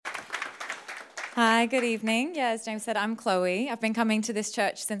Hi, good evening. Yeah, as James said, I'm Chloe. I've been coming to this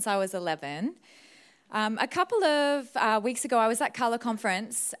church since I was 11. A couple of weeks ago, I was at Colour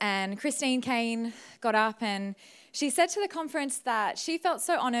Conference, and Christine Kane got up and she said to the conference that she felt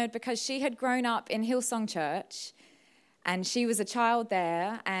so honoured because she had grown up in Hillsong Church and she was a child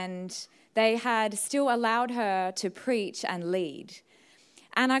there, and they had still allowed her to preach and lead.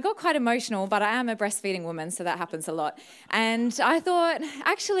 And I got quite emotional, but I am a breastfeeding woman, so that happens a lot. And I thought,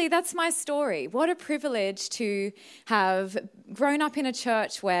 actually, that's my story. What a privilege to have grown up in a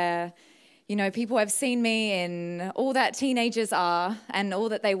church where, you know, people have seen me in all that teenagers are and all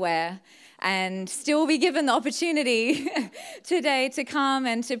that they wear, and still be given the opportunity today to come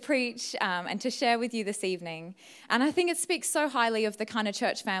and to preach and to share with you this evening. And I think it speaks so highly of the kind of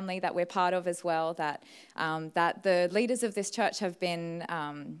church family that we're part of as well, that the leaders of this church have been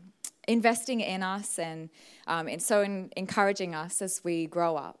investing in us and encouraging us as we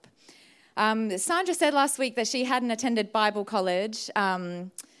grow up. Sandra said last week that she hadn't attended Bible college.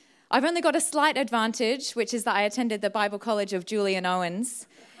 I've only got a slight advantage, which is that I attended the Bible College of Julian Owens.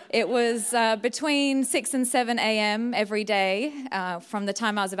 It was between 6 and 7 a.m. every day from the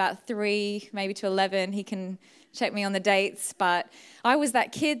time I was about 3, maybe to 11. He can check me on the dates, but I was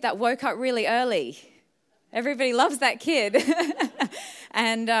that kid that woke up really early. Everybody loves that kid.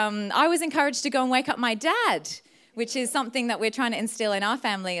 And I was encouraged to go and wake up my dad, which is something that we're trying to instill in our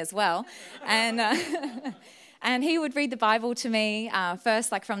family as well. And and he would read the Bible to me,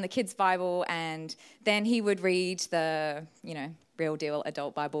 first like from the kids' Bible, and then he would read the, real deal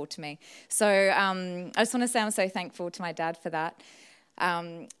adult Bible to me. So I just want to say I'm so thankful to my dad for that.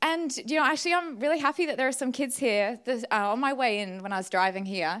 And, actually I'm really happy that there are some kids here. On my way in, when I was driving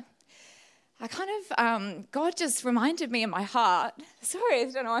here, I kind of, God just reminded me in my heart, sorry, I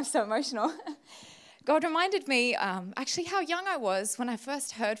don't know why I'm so emotional. God reminded me actually how young I was when I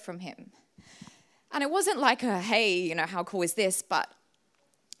first heard from him. And it wasn't like a, hey, how cool is this? But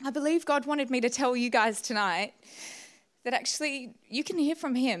I believe God wanted me to tell you guys tonight that actually you can hear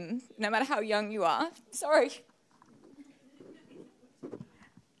from him no matter how young you are. Sorry.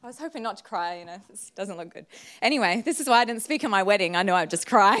 I was hoping not to cry, this doesn't look good. Anyway, this is why I didn't speak at my wedding. I know I'd just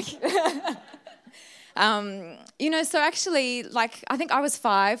cry. So actually, I think I was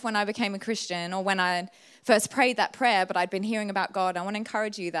 5 when I became a Christian, or when I first prayed that prayer, but I'd been hearing about God. I want to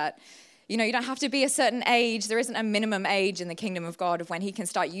encourage you that, you don't have to be a certain age. There isn't a minimum age in the kingdom of God of when he can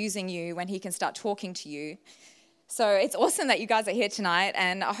start using you, when he can start talking to you. So it's awesome that you guys are here tonight,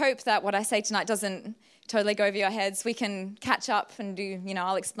 and I hope that what I say tonight doesn't totally go over your heads. We can catch up and do,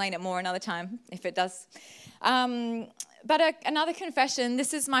 I'll explain it more another time if it does. But another confession,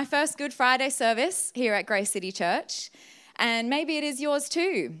 this is my first Good Friday service here at Grace City Church, and maybe it is yours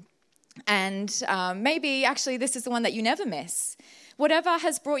too. And maybe actually this is the one that you never miss. Whatever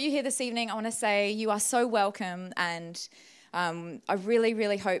has brought you here this evening, I want to say you are so welcome, and I really,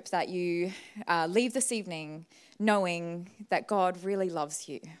 really hope that you leave this evening knowing that God really loves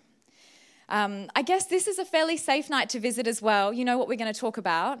you. I guess this is a fairly safe night to visit as well. You know what we're going to talk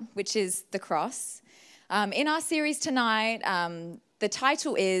about, which is the cross. In our series tonight, the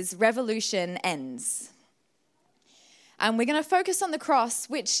title is Revolution Ends. And we're going to focus on the cross,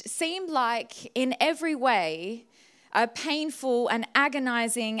 which seemed like in every way a painful and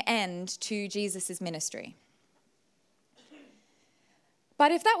agonizing end to Jesus' ministry.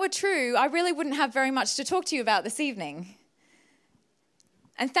 But if that were true, I really wouldn't have very much to talk to you about this evening.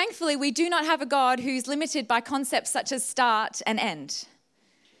 And thankfully, we do not have a God who's limited by concepts such as start and end.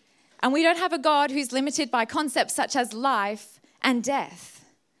 And we don't have a God who's limited by concepts such as life and death.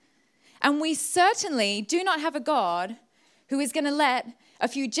 And we certainly do not have a God who is going to let a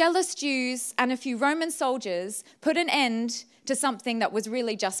few jealous Jews and a few Roman soldiers put an end to something that was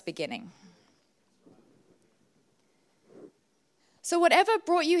really just beginning. So whatever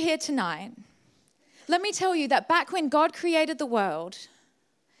brought you here tonight, let me tell you that back when God created the world,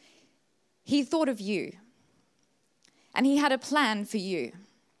 he thought of you, and he had a plan for you.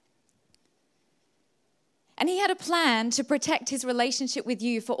 And he had a plan to protect his relationship with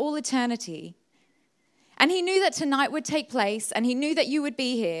you for all eternity. And he knew that tonight would take place, and he knew that you would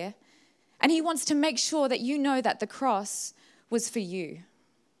be here, and he wants to make sure that you know that the cross was for you.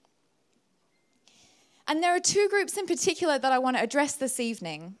 And there are 2 groups in particular that I want to address this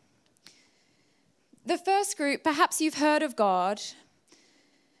evening. The first group, perhaps you've heard of God,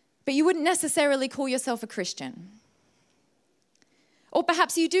 but you wouldn't necessarily call yourself a Christian. Or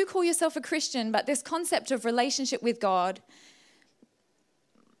perhaps you do call yourself a Christian, but this concept of relationship with God,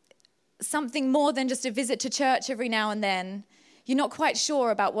 something more than just a visit to church every now and then, you're not quite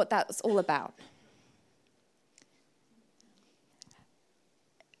sure about what that's all about.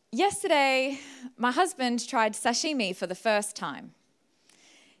 Yesterday, my husband tried sashimi for the first time.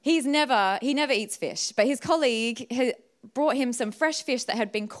 He never eats fish, but his colleague had brought him some fresh fish that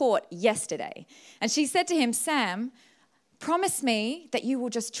had been caught yesterday. And she said to him, Sam, promise me that you will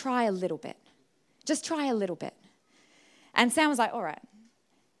just try a little bit. Just try a little bit. And Sam was like, all right.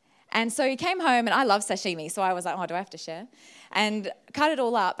 And so he came home, and I love sashimi, so I was like, oh, do I have to share? And cut it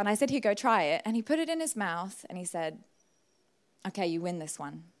all up, and I said, here, go try it. And he put it in his mouth, and he said, okay, you win this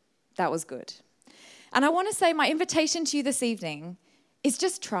one. That was good. And I want to say my invitation to you this evening is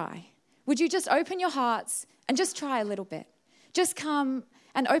just try. Would you just open your hearts and just try a little bit? Just come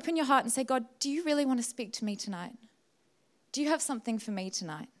and open your heart and say, God, do you really want to speak to me tonight? Do you have something for me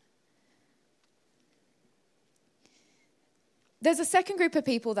tonight? There's a second group of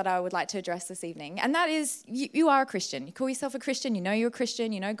people that I would like to address this evening, and that is you are a Christian. You call yourself a Christian, you know you're a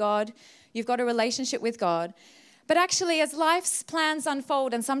Christian, you know God, you've got a relationship with God. But actually, as life's plans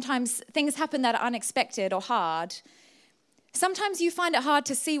unfold and sometimes things happen that are unexpected or hard, sometimes you find it hard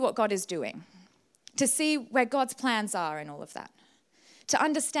to see what God is doing, to see where God's plans are in all of that, to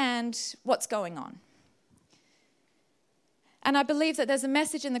understand what's going on. And I believe that there's a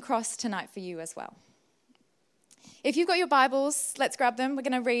message in the cross tonight for you as well. If you've got your Bibles, let's grab them. We're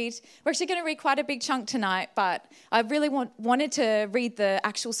actually going to read quite a big chunk tonight, but I really wanted to read the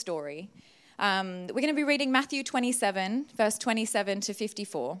actual story. We're going to be reading Matthew 27, verse 27 to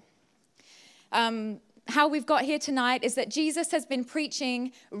 54. How we've got here tonight is that Jesus has been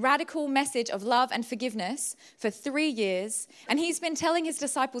preaching radical message of love and forgiveness for 3 years, and he's been telling his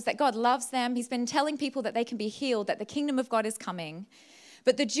disciples that God loves them. He's been telling people that they can be healed, that the kingdom of God is coming.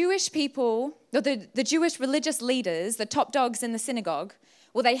 But the Jewish people, or the Jewish religious leaders, the top dogs in the synagogue,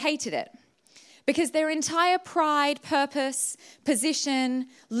 well, they hated it. Because their entire pride, purpose, position,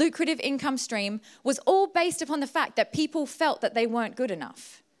 lucrative income stream was all based upon the fact that people felt that they weren't good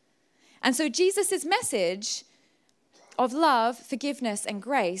enough. And so Jesus' message of love, forgiveness, and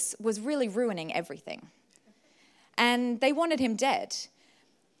grace was really ruining everything. And they wanted him dead.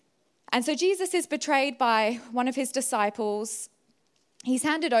 And so Jesus is betrayed by one of his disciples. He's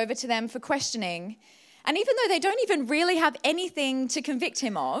handed over to them for questioning. And even though they don't even really have anything to convict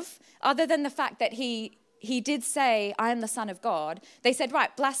him of, other than the fact that he did say, I am the Son of God, they said,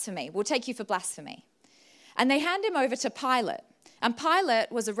 right, blasphemy. We'll take you for blasphemy. And they hand him over to Pilate. And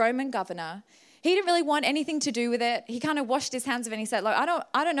Pilate was a Roman governor. He didn't really want anything to do with it. He kind of washed his hands of it and he said, look,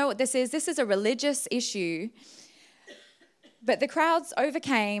 I don't know what this is. This is a religious issue. But the crowds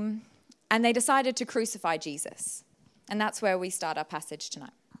overcame and they decided to crucify Jesus. And that's where we start our passage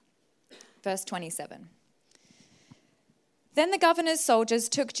tonight. Verse 27. Then the governor's soldiers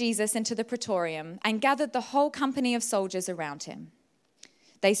took Jesus into the praetorium and gathered the whole company of soldiers around him.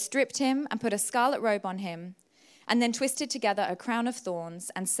 They stripped him and put a scarlet robe on him, and then twisted together a crown of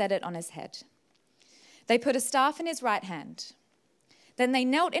thorns and set it on his head. They put a staff in his right hand. Then they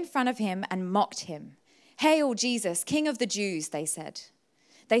knelt in front of him and mocked him. Hail, Jesus, King of the Jews, they said.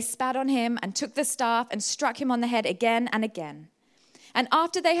 They spat on him and took the staff and struck him on the head again and again. And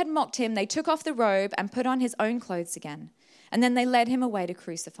after they had mocked him, they took off the robe and put on his own clothes again. And then they led him away to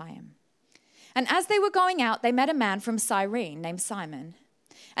crucify him. And as they were going out, they met a man from Cyrene named Simon,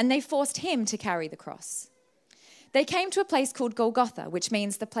 and they forced him to carry the cross. They came to a place called Golgotha, which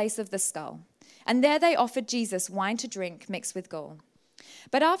means the place of the skull. And there they offered Jesus wine to drink mixed with gall.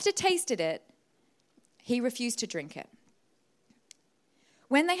 But after tasted it, he refused to drink it.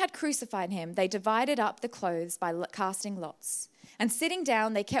 When they had crucified him, they divided up the clothes by casting lots. And sitting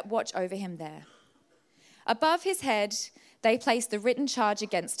down, they kept watch over him there. Above his head, they placed the written charge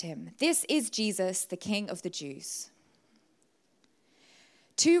against him. This is Jesus, the King of the Jews.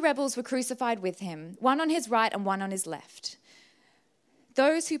 2 rebels were crucified with him, one on his right and one on his left.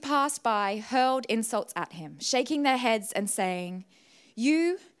 Those who passed by hurled insults at him, shaking their heads and saying,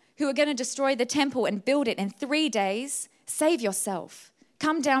 "You who are going to destroy the temple and build it in 3 days, save yourself.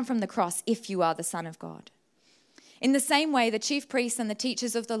 Come down from the cross if you are the Son of God." In the same way, the chief priests and the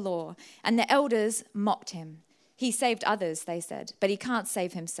teachers of the law and the elders mocked him. He saved others, they said, but he can't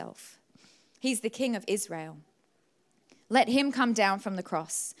save himself. He's the King of Israel. Let him come down from the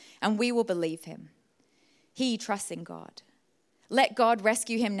cross, and we will believe him. He trusts in God. Let God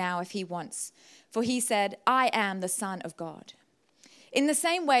rescue him now if he wants, for he said, I am the Son of God. In the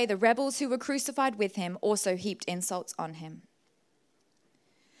same way, the rebels who were crucified with him also heaped insults on him.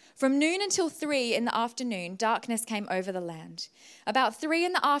 From noon until 3 in the afternoon, darkness came over the land. About 3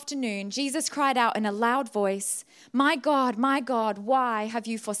 in the afternoon, Jesus cried out in a loud voice, my God, why have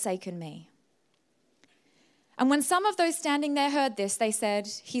you forsaken me?" And when some of those standing there heard this, they said,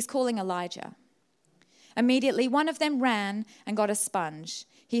 "He's calling Elijah." Immediately, one of them ran and got a sponge.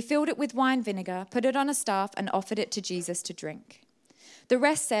 He filled it with wine vinegar, put it on a staff, and offered it to Jesus to drink. The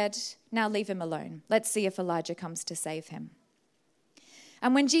rest said, "Now leave him alone. Let's see if Elijah comes to save him."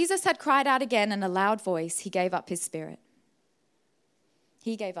 And when Jesus had cried out again in a loud voice, he gave up his spirit.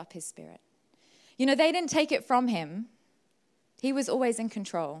 He gave up his spirit. You know, they didn't take it from him. He was always in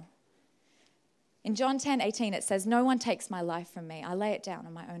control. In John 10:18, it says, "No one takes my life from me. I lay it down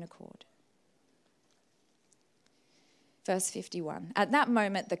on my own accord." Verse 51, "At that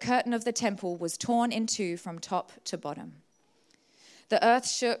moment, the curtain of the temple was torn in two from top to bottom. The earth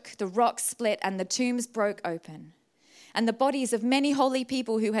shook, the rocks split, and the tombs broke open. And the bodies of many holy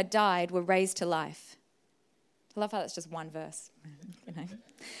people who had died were raised to life." I love how that's just one verse. You know.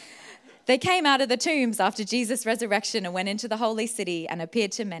 "They came out of the tombs after Jesus' resurrection and went into the holy city and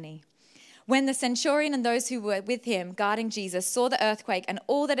appeared to many. When the centurion and those who were with him guarding Jesus saw the earthquake and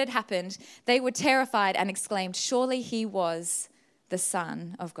all that had happened, they were terrified and exclaimed, 'Surely he was the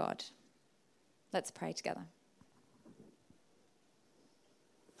Son of God.'" Let's pray together.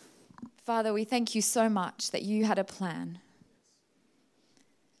 Father, we thank you so much that you had a plan.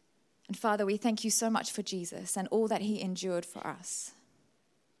 And Father, we thank you so much for Jesus and all that he endured for us.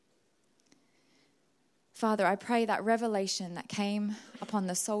 Father, I pray that revelation that came upon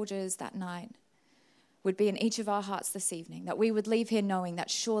the soldiers that night would be in each of our hearts this evening, that we would leave here knowing that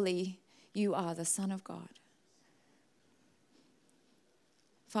surely you are the Son of God.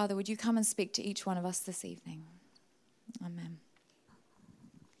 Father, would you come and speak to each one of us this evening? Amen.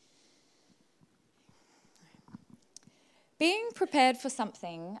 Being prepared for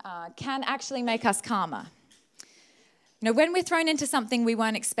something can actually make us calmer. You know, when we're thrown into something we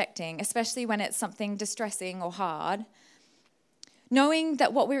weren't expecting, especially when it's something distressing or hard, knowing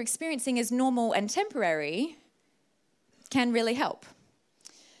that what we're experiencing is normal and temporary can really help.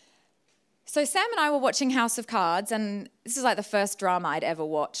 So Sam and I were watching House of Cards, and this is like the first drama I'd ever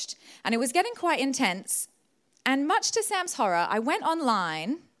watched, and it was getting quite intense, and much to Sam's horror, I went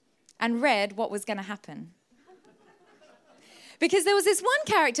online and read what was going to happen. Because there was this one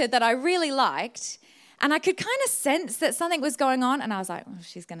character that I really liked, and I could kind of sense that something was going on, and I was like, "Oh,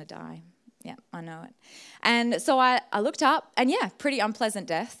 she's going to die." Yeah, I know it. And so I looked up, and yeah, pretty unpleasant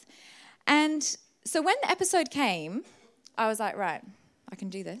death. And so when the episode came, I was like, right, I can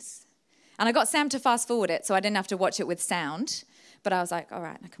do this. And I got Sam to fast forward it, so I didn't have to watch it with sound, but I was like, all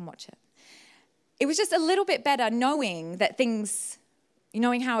right, I can watch it. It was just a little bit better knowing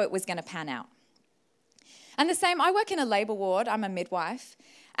how it was going to pan out. And the same, I work in a labour ward, I'm a midwife,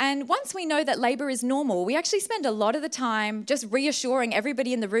 and once we know that labour is normal, we actually spend a lot of the time just reassuring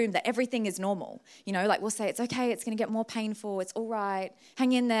everybody in the room that everything is normal. You know, like we'll say, it's okay, it's going to get more painful, it's all right,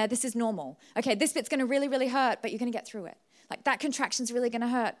 hang in there, this is normal. Okay, this bit's going to really, really hurt, but you're going to get through it. Like that contraction's really going to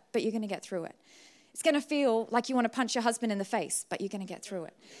hurt, but you're going to get through it. It's going to feel like you want to punch your husband in the face, but you're going to get through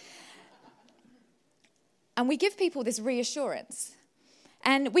it. And we give people this reassurance.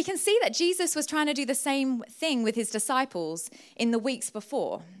 And we can see that Jesus was trying to do the same thing with his disciples in the weeks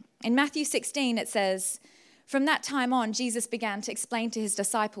before. In Matthew 16, it says, "From that time on, Jesus began to explain to his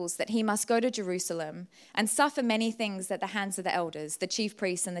disciples that he must go to Jerusalem and suffer many things at the hands of the elders, the chief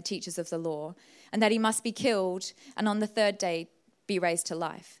priests and the teachers of the law, and that he must be killed and on the third day be raised to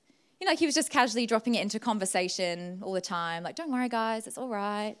life." You know, like he was just casually dropping it into conversation all the time, like, "Don't worry, guys, it's all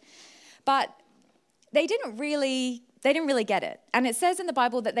right." But they didn't really get it. And it says in the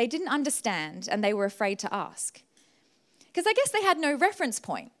Bible that they didn't understand and they were afraid to ask. Because I guess they had no reference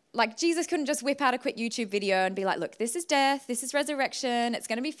point. Like Jesus couldn't just whip out a quick YouTube video and be like, "Look, this is death, this is resurrection, it's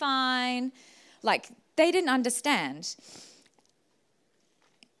going to be fine." Like they didn't understand.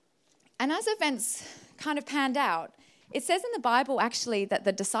 And as events kind of panned out, it says in the Bible actually that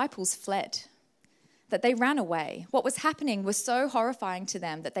the disciples fled, that they ran away. What was happening was so horrifying to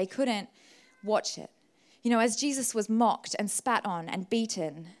them that they couldn't watch it. You know, as Jesus was mocked and spat on and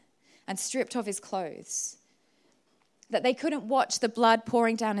beaten and stripped of his clothes, that they couldn't watch the blood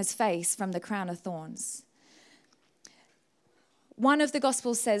pouring down his face from the crown of thorns. One of the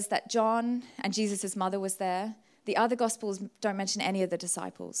Gospels says that John and Jesus' mother was there. The other Gospels don't mention any of the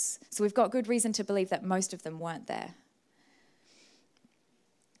disciples. So we've got good reason to believe that most of them weren't there.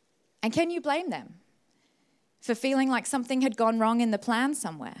 And can you blame them for feeling like something had gone wrong in the plan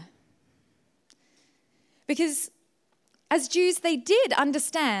somewhere? Because as Jews, they did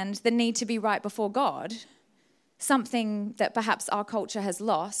understand the need to be right before God, something that perhaps our culture has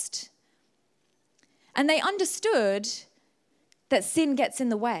lost. And they understood that sin gets in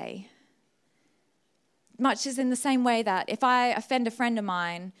the way. Much as in the same way that if I offend a friend of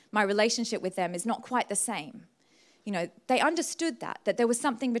mine, my relationship with them is not quite the same. You know, they understood that there was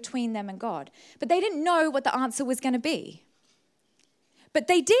something between them and God. But they didn't know what the answer was going to be. But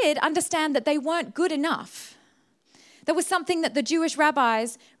they did understand that they weren't good enough. There was something that the Jewish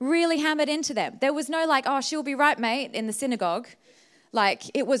rabbis really hammered into them. There was no like, oh, she'll be right, mate, in the synagogue. Like,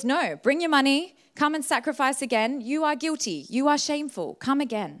 it was no, bring your money, come and sacrifice again. You are guilty. You are shameful. Come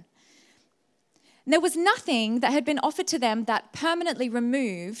again. And there was nothing that had been offered to them that permanently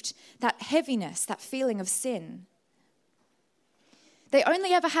removed that heaviness, that feeling of sin. They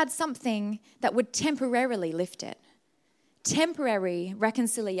only ever had something that would temporarily lift it. Temporary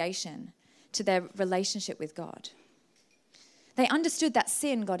reconciliation to their relationship with God. They understood that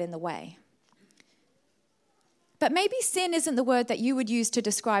sin got in the way. But maybe sin isn't the word that you would use to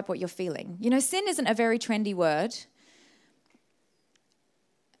describe what you're feeling. You know, sin isn't a very trendy word.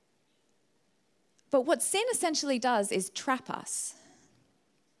 But what sin essentially does is trap us.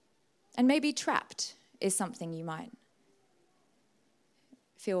 And maybe trapped is something you might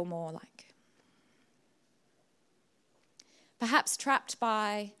feel more like. Perhaps trapped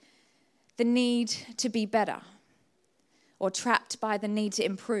by the need to be better, or trapped by the need to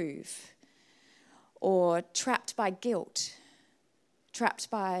improve, or trapped by guilt,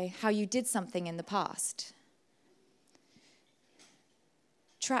 trapped by how you did something in the past,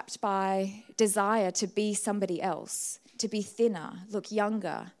 trapped by desire to be somebody else, to be thinner, look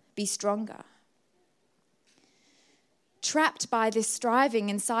younger, be stronger. Trapped by this striving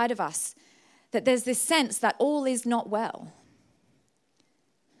inside of us that there's this sense that all is not well.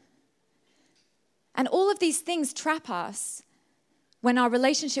 And all of these things trap us when our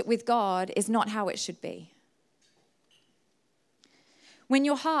relationship with God is not how it should be. When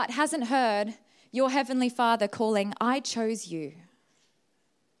your heart hasn't heard your Heavenly Father calling, I chose you.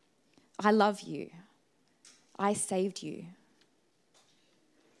 I love you. I saved you.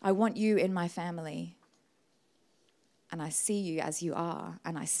 I want you in my family. And I see you as you are,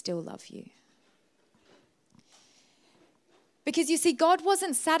 and I still love you. Because you see, God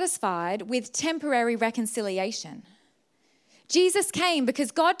wasn't satisfied with temporary reconciliation. Jesus came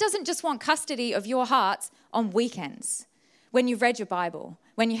because God doesn't just want custody of your hearts on weekends, when you've read your Bible,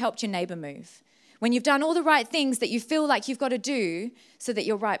 when you helped your neighbor move, when you've done all the right things that you feel like you've got to do so that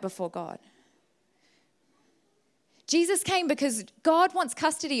you're right before God. Jesus came because God wants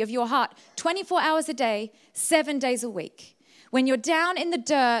custody of your heart 24 hours a day, 7 days a week. When you're down in the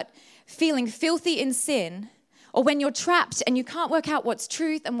dirt, feeling filthy in sin, or when you're trapped and you can't work out what's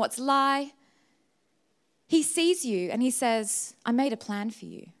truth and what's lie, he sees you and he says, I made a plan for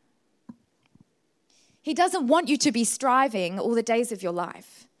you. He doesn't want you to be striving all the days of your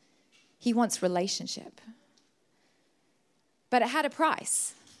life. He wants relationship. But it had a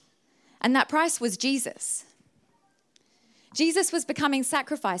price, and that price was Jesus. Jesus was becoming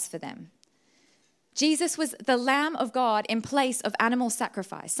sacrifice for them. Jesus was the Lamb of God in place of animal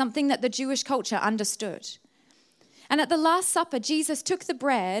sacrifice, something that the Jewish culture understood. And at the Last Supper, Jesus took the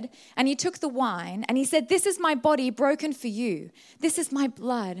bread and he took the wine and he said, this is my body broken for you. This is my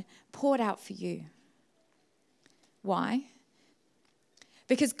blood poured out for you. Why?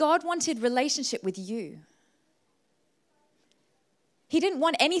 Because God wanted relationship with you. He didn't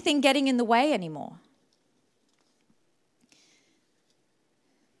want anything getting in the way anymore.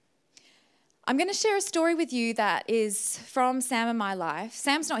 I'm going to share a story with you that is from Sam and my life.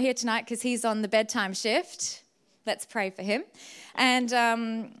 Sam's not here tonight because he's on the bedtime shift. Let's pray for him.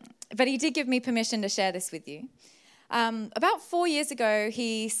 But he did give me permission to share this with you. About 4 years ago,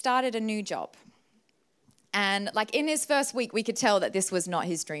 he started a new job. And like in his first week, we could tell that this was not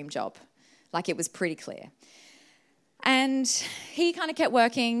his dream job. Like it was pretty clear. And he kind of kept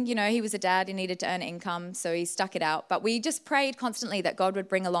working. You know, he was a dad. He needed to earn income, so he stuck it out. But we just prayed constantly that God would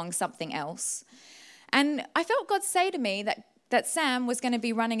bring along something else. And I felt God say to me that Sam was going to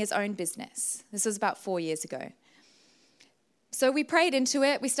be running his own business. This was about 4 years ago. So we prayed into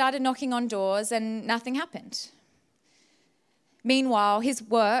it. We started knocking on doors, and nothing happened. Meanwhile, his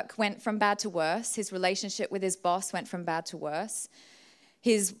work went from bad to worse. His relationship with his boss went from bad to worse.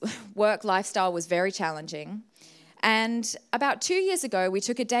 His work lifestyle was very challenging. And about 2 years ago, we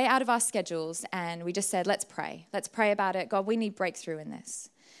took a day out of our schedules and we just said, let's pray. Let's pray about it. God, we need breakthrough in this.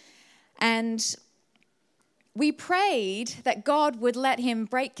 And we prayed that God would let him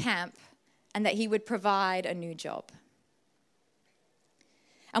break camp and that he would provide a new job.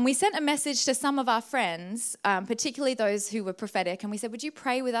 And we sent a message to some of our friends, particularly those who were prophetic, and we said, would you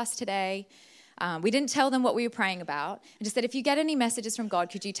pray with us today? We didn't tell them what we were praying about. We just said, if you get any messages from God,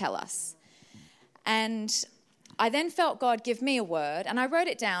 could you tell us? And I then felt God give me a word, and I wrote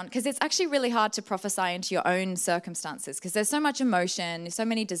it down because it's actually really hard to prophesy into your own circumstances because there's so much emotion, so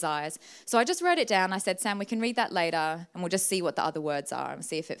many desires. So I just wrote it down. I said, Sam, we can read that later, and we'll just see what the other words are and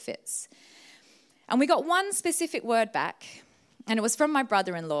see if it fits. And we got one specific word back. And it was from my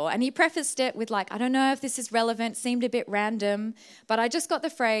brother-in-law. And he prefaced it with I don't know if this is relevant, seemed a bit random, but I just got the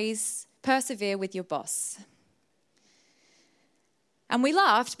phrase, persevere with your boss. And we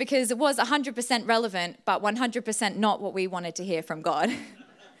laughed because it was 100% relevant, but 100% not what we wanted to hear from God.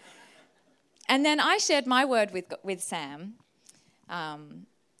 And then I shared my word with Sam.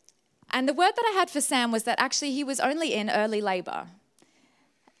 And the word that I had for Sam was that actually he was only in early labor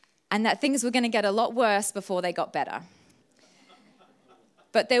and that things were going to get a lot worse before they got better.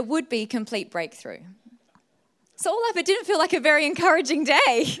 But there would be complete breakthrough. So all up, it didn't feel like a very encouraging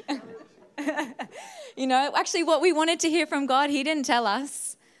day. Actually what we wanted to hear from God, he didn't tell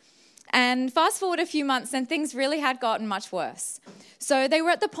us. And fast forward a few months and things really had gotten much worse. So they were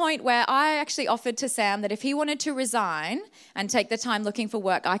at the point where I actually offered to Sam that if he wanted to resign and take the time looking for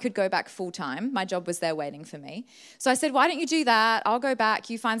work, I could go back full time. My job was there waiting for me. So I said, why don't you do that? I'll go back,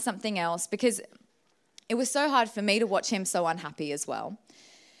 you find something else, because it was so hard for me to watch him so unhappy as well.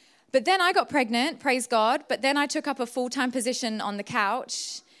 But then I got pregnant, praise God, but then I took up a full-time position on the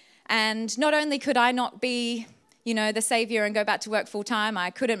couch. And not only could I not be the savior and go back to work full time, I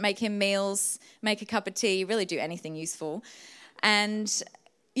couldn't make him meals, make a cup of tea, really do anything useful. And,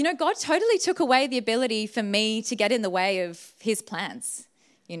 God totally took away the ability for me to get in the way of his plans,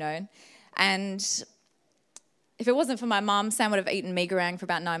 And if it wasn't for my mum, Sam would have eaten mee goreng for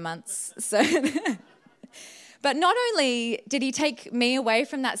about 9 months. So, but not only did he take me away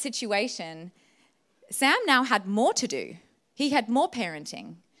from that situation, Sam now had more to do. He had more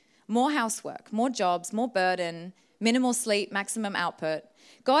parenting, more housework, more jobs, more burden, minimal sleep, maximum output.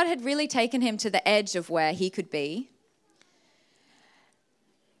 God had really taken him to the edge of where he could be.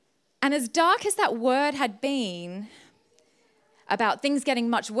 And as dark as that word had been about things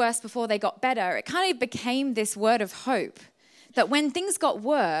getting much worse before they got better, it kind of became this word of hope that when things got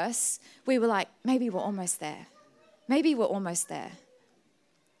worse, we were like, maybe we're almost there. Maybe we're almost there.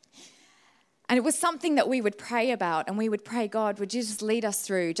 And it was something that we would pray about, and we would pray, God, would you just lead us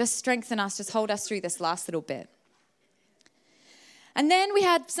through, just strengthen us, just hold us through this last little bit. And then we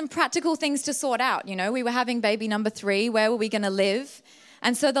had some practical things to sort out. We were having baby number 3. Where were we going to live?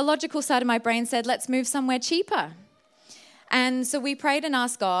 And so the logical side of my brain said, let's move somewhere cheaper. And so we prayed and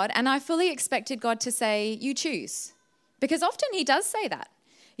asked God, and I fully expected God to say, you choose. Because often he does say that,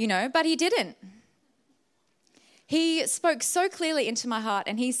 but he didn't. He spoke so clearly into my heart,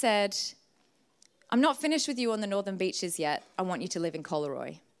 and he said, I'm not finished with you on the northern beaches yet. I want you to live in Collaroy.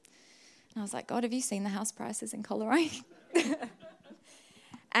 And I was like, God, have you seen the house prices in Collaroy?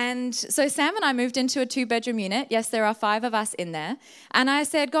 And so Sam and I moved into a 2-bedroom unit. Yes, there are 5 of us in there. And I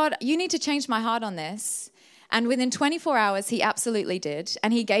said, God, you need to change my heart on this. And within 24 hours, he absolutely did.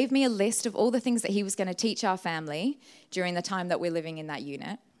 And he gave me a list of all the things that he was going to teach our family during the time that we're living in that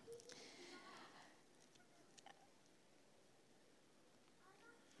unit.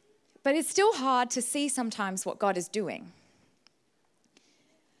 But it's still hard to see sometimes what God is doing.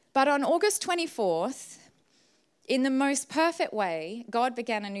 But on August 24th, in the most perfect way, God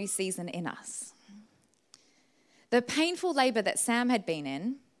began a new season in us. The painful labor that Sam had been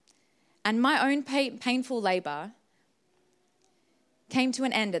in and my own painful labor came to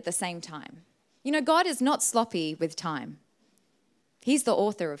an end at the same time. God is not sloppy with time. He's the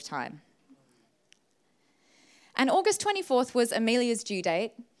author of time. And August 24th was Amelia's due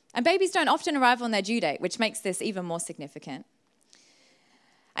date. And babies don't often arrive on their due date, which makes this even more significant.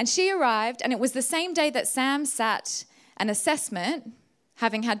 And she arrived, and it was the same day that Sam sat an assessment,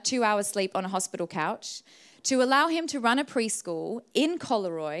 having had 2 hours sleep on a hospital couch, to allow him to run a preschool in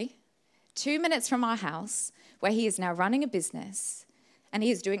Collaroy, 2 minutes from our house, where he is now running a business, and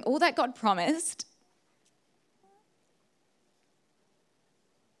he is doing all that God promised.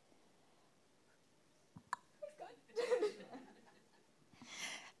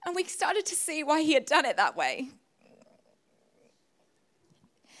 And we started to see why he had done it that way.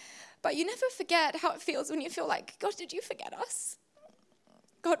 But you never forget how it feels when you feel like, God, did you forget us?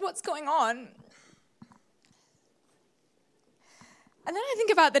 God, what's going on? And then I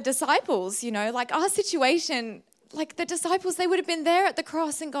think about the disciples, our situation, the disciples, they would have been there at the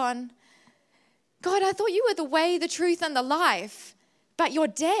cross and gone, God, I thought you were the way, the truth, and the life, but you're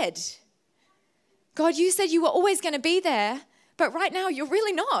dead. God, you said you were always going to be there, but right now you're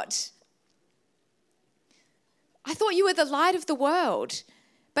really not. I thought you were the light of the world,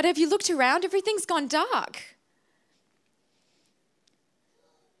 but have you looked around? Everything's gone dark.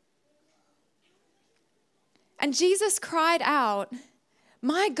 And Jesus cried out,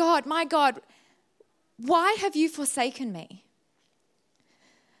 my God, why have you forsaken me?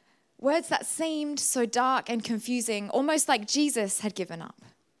 Words that seemed so dark and confusing, almost like Jesus had given up.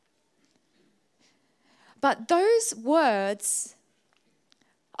 But those words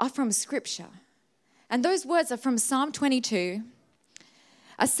are from Scripture. And those words are from Psalm 22,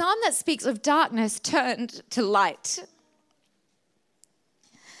 a psalm that speaks of darkness turned to light.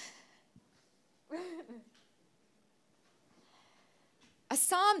 A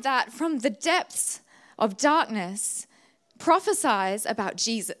psalm that from the depths of darkness prophesies about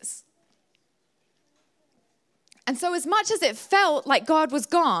Jesus. And so as much as it felt like God was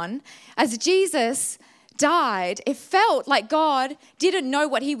gone, as Jesus died, it felt like God didn't know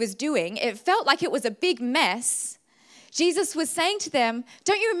what he was doing. It felt like it was a big mess. Jesus was saying to them,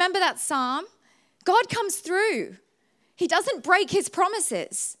 don't you remember that psalm? God comes through. He doesn't break his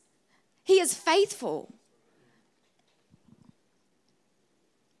promises. He is faithful.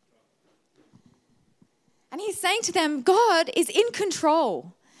 And he's saying to them, God is in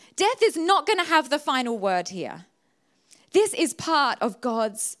control. Death is not going to have the final word here. This is part of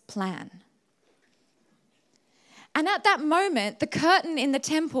God's plan. And at that moment, the curtain in the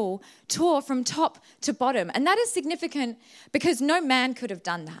temple tore from top to bottom. And that is significant because no man could have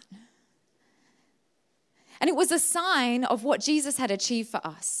done that. And it was a sign of what Jesus had achieved for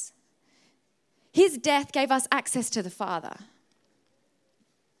us. His death gave us access to the Father.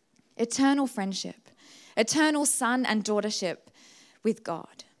 Eternal friendship, eternal son and daughtership with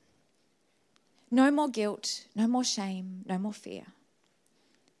God. No more guilt, no more shame, no more fear.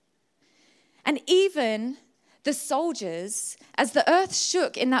 And even the soldiers, as the earth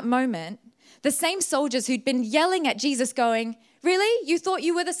shook in that moment, the same soldiers who'd been yelling at Jesus going, really? You thought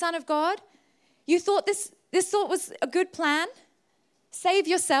you were the Son of God? You thought this thought was a good plan? Save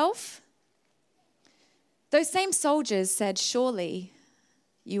yourself? Those same soldiers said, surely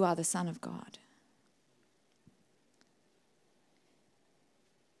you are the Son of God.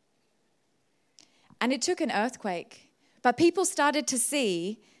 And it took an earthquake, but people started to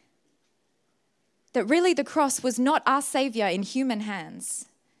see that really the cross was not our Savior in human hands,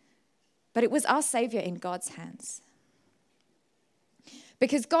 but it was our Savior in God's hands.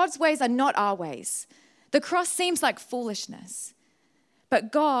 Because God's ways are not our ways. The cross seems like foolishness,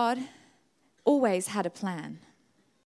 but God always had a plan.